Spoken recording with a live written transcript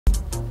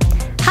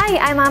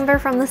Hi, I'm Amber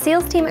from the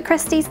sales team at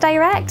Christies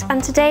Direct,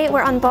 and today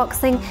we're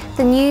unboxing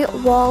the new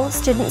Wahl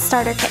Student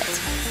Starter Kit.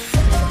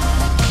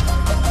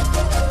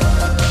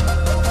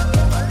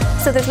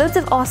 So there's loads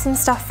of awesome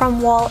stuff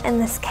from Wahl in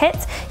this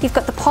kit. You've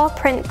got the paw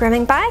print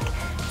grooming bag,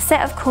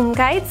 set of comb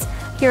guides,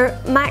 your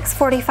max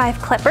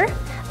 45 clipper,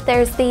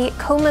 there's the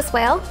comb as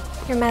well,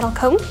 your metal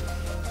comb.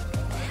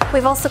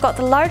 We've also got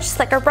the large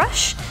slicker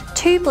brush,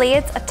 2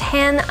 blades, a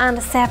 10 and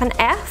a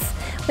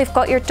 7F. We've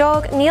got your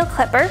dog nail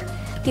clipper,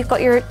 you've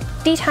got your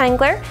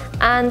detangler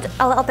and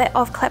a little bit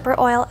of clipper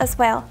oil as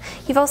well.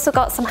 You've also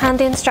got some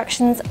handy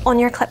instructions on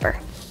your clipper.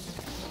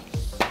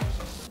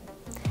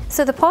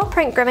 So the paw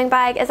print grooming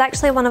bag is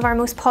actually one of our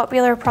most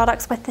popular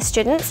products with the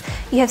students.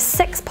 You have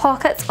 6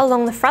 pockets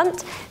along the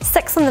front,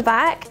 6 on the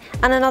back,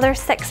 and another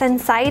 6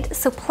 inside,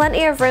 so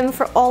plenty of room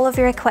for all of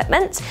your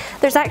equipment.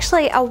 There's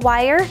actually a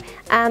wire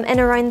in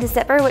around the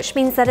zipper, which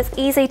means that it's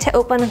easy to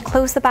open and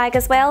close the bag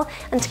as well,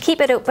 and to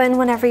keep it open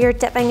whenever you're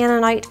dipping in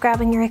and out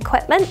grabbing your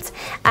equipment.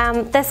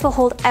 This will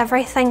hold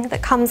everything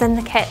that comes in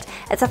the kit.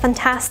 It's a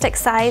fantastic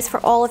size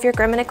for all of your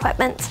grooming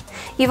equipment.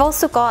 You've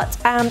also got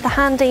the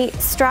handy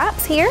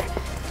straps here.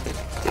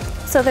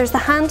 So there's the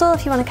handle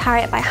if you want to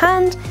carry it by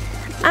hand,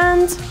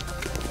 and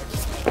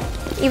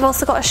you've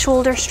also got a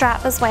shoulder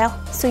strap as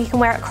well, so you can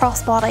wear it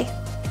crossbody.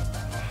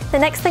 The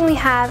next thing we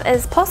have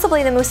is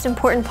possibly the most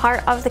important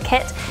part of the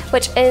kit,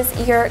 which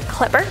is your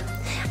clipper.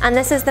 And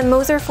this is the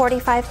Moser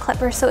 45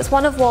 clipper, so it's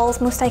one of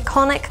Wahl's most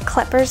iconic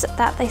clippers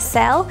that they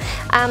sell.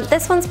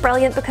 This one's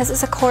brilliant because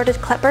it's a corded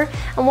clipper,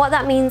 and what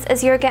that means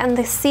is you're getting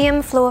the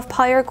same flow of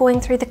power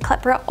going through the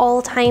clipper at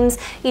all times.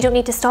 You don't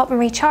need to stop and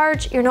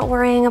recharge, you're not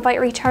worrying about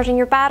recharging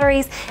your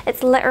batteries.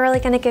 It's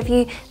literally going to give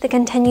you the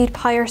continued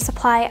power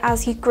supply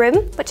as you groom,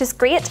 which is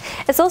great.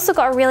 It's also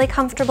got a really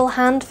comfortable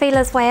hand feel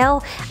as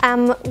well.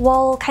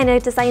 Wahl kind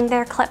of designed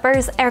their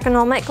clippers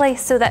ergonomically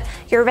so that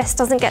your wrist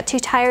doesn't get too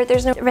tired.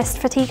 There's no wrist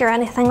fatigue or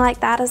anything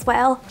like that as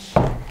well.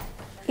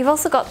 You've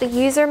also got the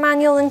user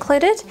manual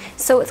included,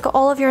 so it's got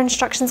all of your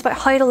instructions about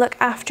how to look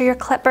after your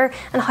clipper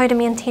and how to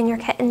maintain your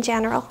kit in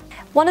general.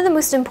 One of the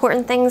most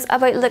important things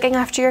about looking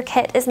after your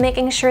kit is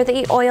making sure that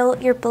you oil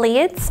your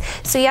blades.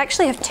 So you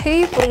actually have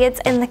 2 blades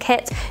in the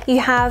kit. You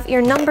have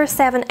your number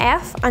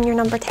 7F and your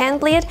number 10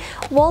 blade.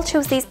 Wahl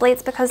chose these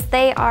blades because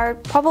they are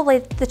probably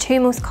the 2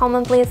 most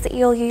common blades that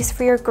you'll use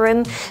for your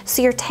groom.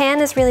 So your 10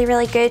 is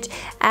really good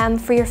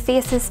for your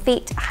faces,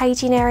 feet,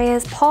 hygiene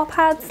areas, paw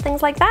pads,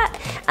 things like that.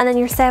 And then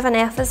your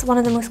 7F is one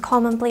of the most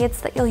common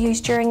blades that you'll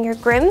use during your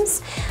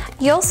grooms.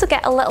 You also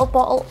get a little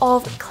bottle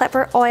of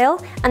clipper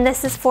oil, and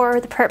this is for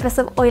the purpose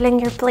of oiling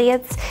your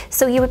blades.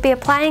 So you would be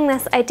applying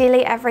this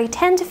ideally every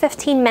 10 to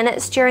 15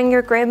 minutes during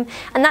your groom,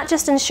 and that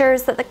just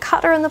ensures that the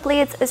cutter on the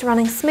blades is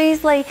running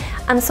smoothly,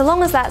 and so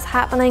long as that's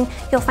happening,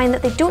 you'll find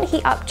that they don't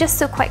heat up just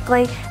so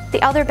quickly.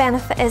 The other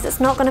benefit is it's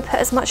not going to put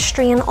as much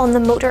strain on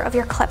the motor of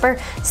your clipper,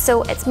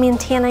 so it's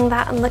maintaining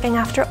that and looking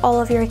after all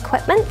of your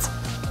equipment.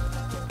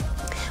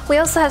 We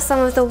also have some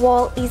of the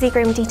Wahl Easy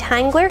Groom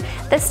Detangler.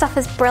 This stuff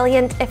is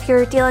brilliant if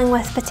you're dealing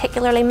with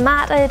particularly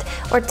matted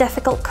or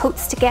difficult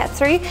coats to get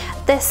through.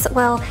 This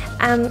will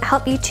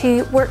help you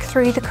to work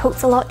through the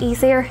coats a lot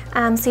easier.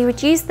 So you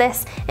would use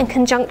this in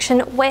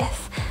conjunction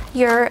with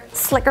your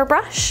slicker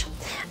brush.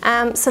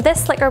 So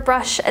this slicker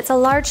brush, it's a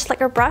large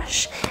slicker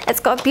brush. It's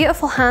got a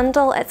beautiful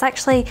handle. It's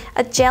actually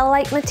a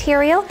gel-like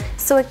material.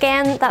 So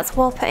again, that's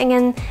Wahl putting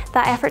in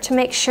that effort to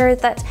make sure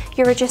that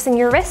you're reducing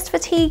your wrist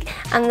fatigue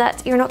and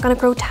that you're not going to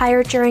grow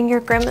tired during your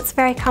groom. It's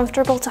very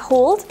comfortable to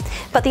hold.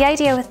 But the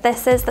idea with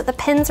this is that the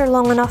pins are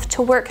long enough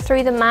to work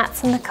through the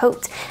mats and the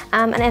coat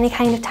and any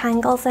kind of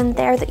tangles in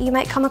there that you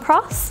might come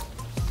across.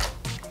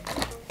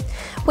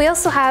 We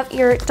also have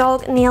your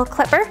dog nail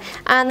clipper,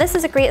 and this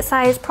is a great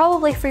size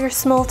probably for your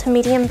small to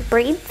medium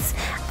breeds.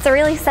 It's a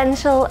really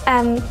essential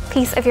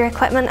piece of your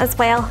equipment as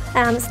well.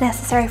 It's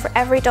necessary for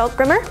every dog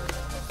groomer.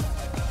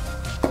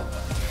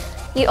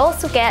 You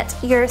also get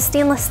your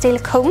stainless steel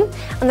comb,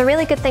 and the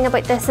really good thing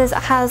about this is it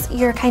has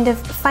your kind of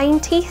fine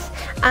teeth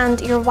and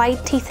your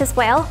wide teeth as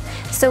well.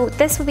 So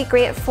this would be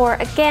great for,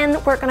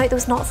 again, working out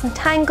those knots and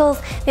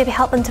tangles, maybe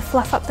helping to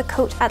fluff up the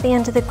coat at the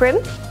end of the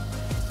groom.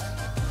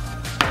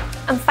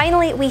 And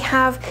finally, we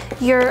have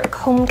your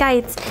comb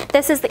guides.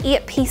 This is the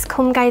 8-piece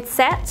comb guide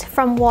set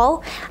from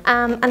Wahl.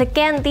 And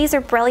again, these are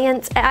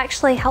brilliant. It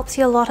actually helps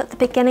you a lot at the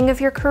beginning of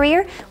your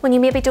career when you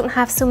maybe don't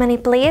have so many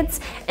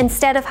blades.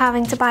 Instead of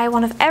having to buy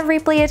one of every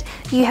blade,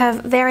 you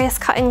have various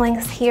cutting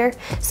lengths here.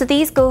 So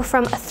these go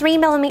from a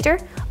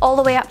 3mm all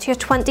the way up to a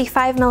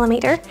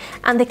 25mm,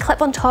 and they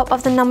clip on top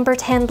of the number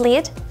 10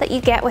 blade that you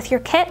get with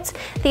your kit.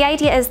 The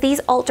idea is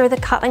these alter the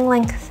cutting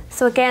length.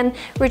 So again,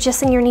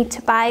 reducing your need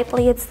to buy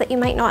blades that you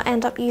might not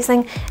end up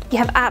using. You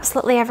have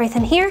absolutely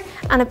everything here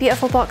and a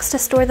beautiful box to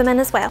store them in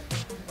as well.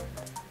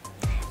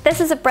 This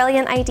is a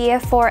brilliant idea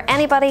for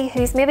anybody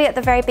who's maybe at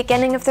the very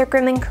beginning of their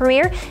grooming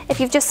career.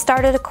 If you've just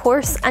started a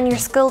course and your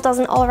school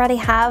doesn't already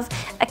have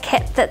a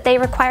kit that they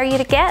require you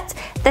to get,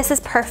 this is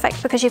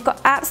perfect because you've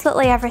got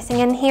absolutely everything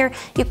in here.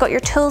 You've got your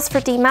tools for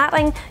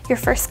dematting, your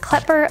first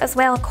clipper as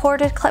well, a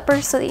corded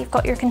clipper so that you've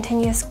got your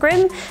continuous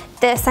groom,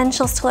 the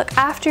essentials to look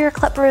after your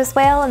clipper as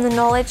well and the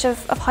knowledge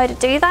of how to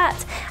do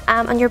that,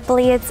 and your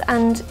blades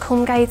and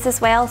comb guides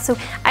as well. So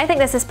I think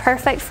this is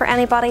perfect for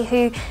anybody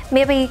who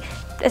maybe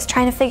is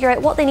trying to figure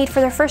out what they need for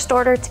their first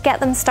order to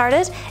get them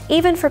started.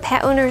 Even for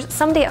pet owners,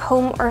 somebody at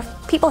home, or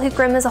people who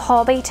groom as a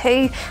hobby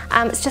too,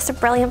 it's just a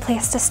brilliant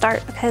place to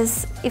start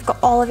because you've got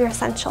all of your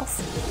essentials.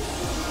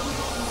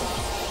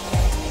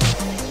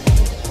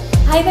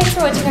 Hi, thanks for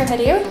watching our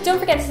video. Don't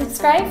forget to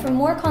subscribe for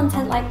more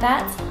content like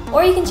that,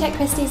 or you can check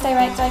Christies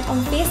direct out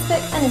on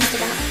Facebook and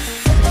Instagram.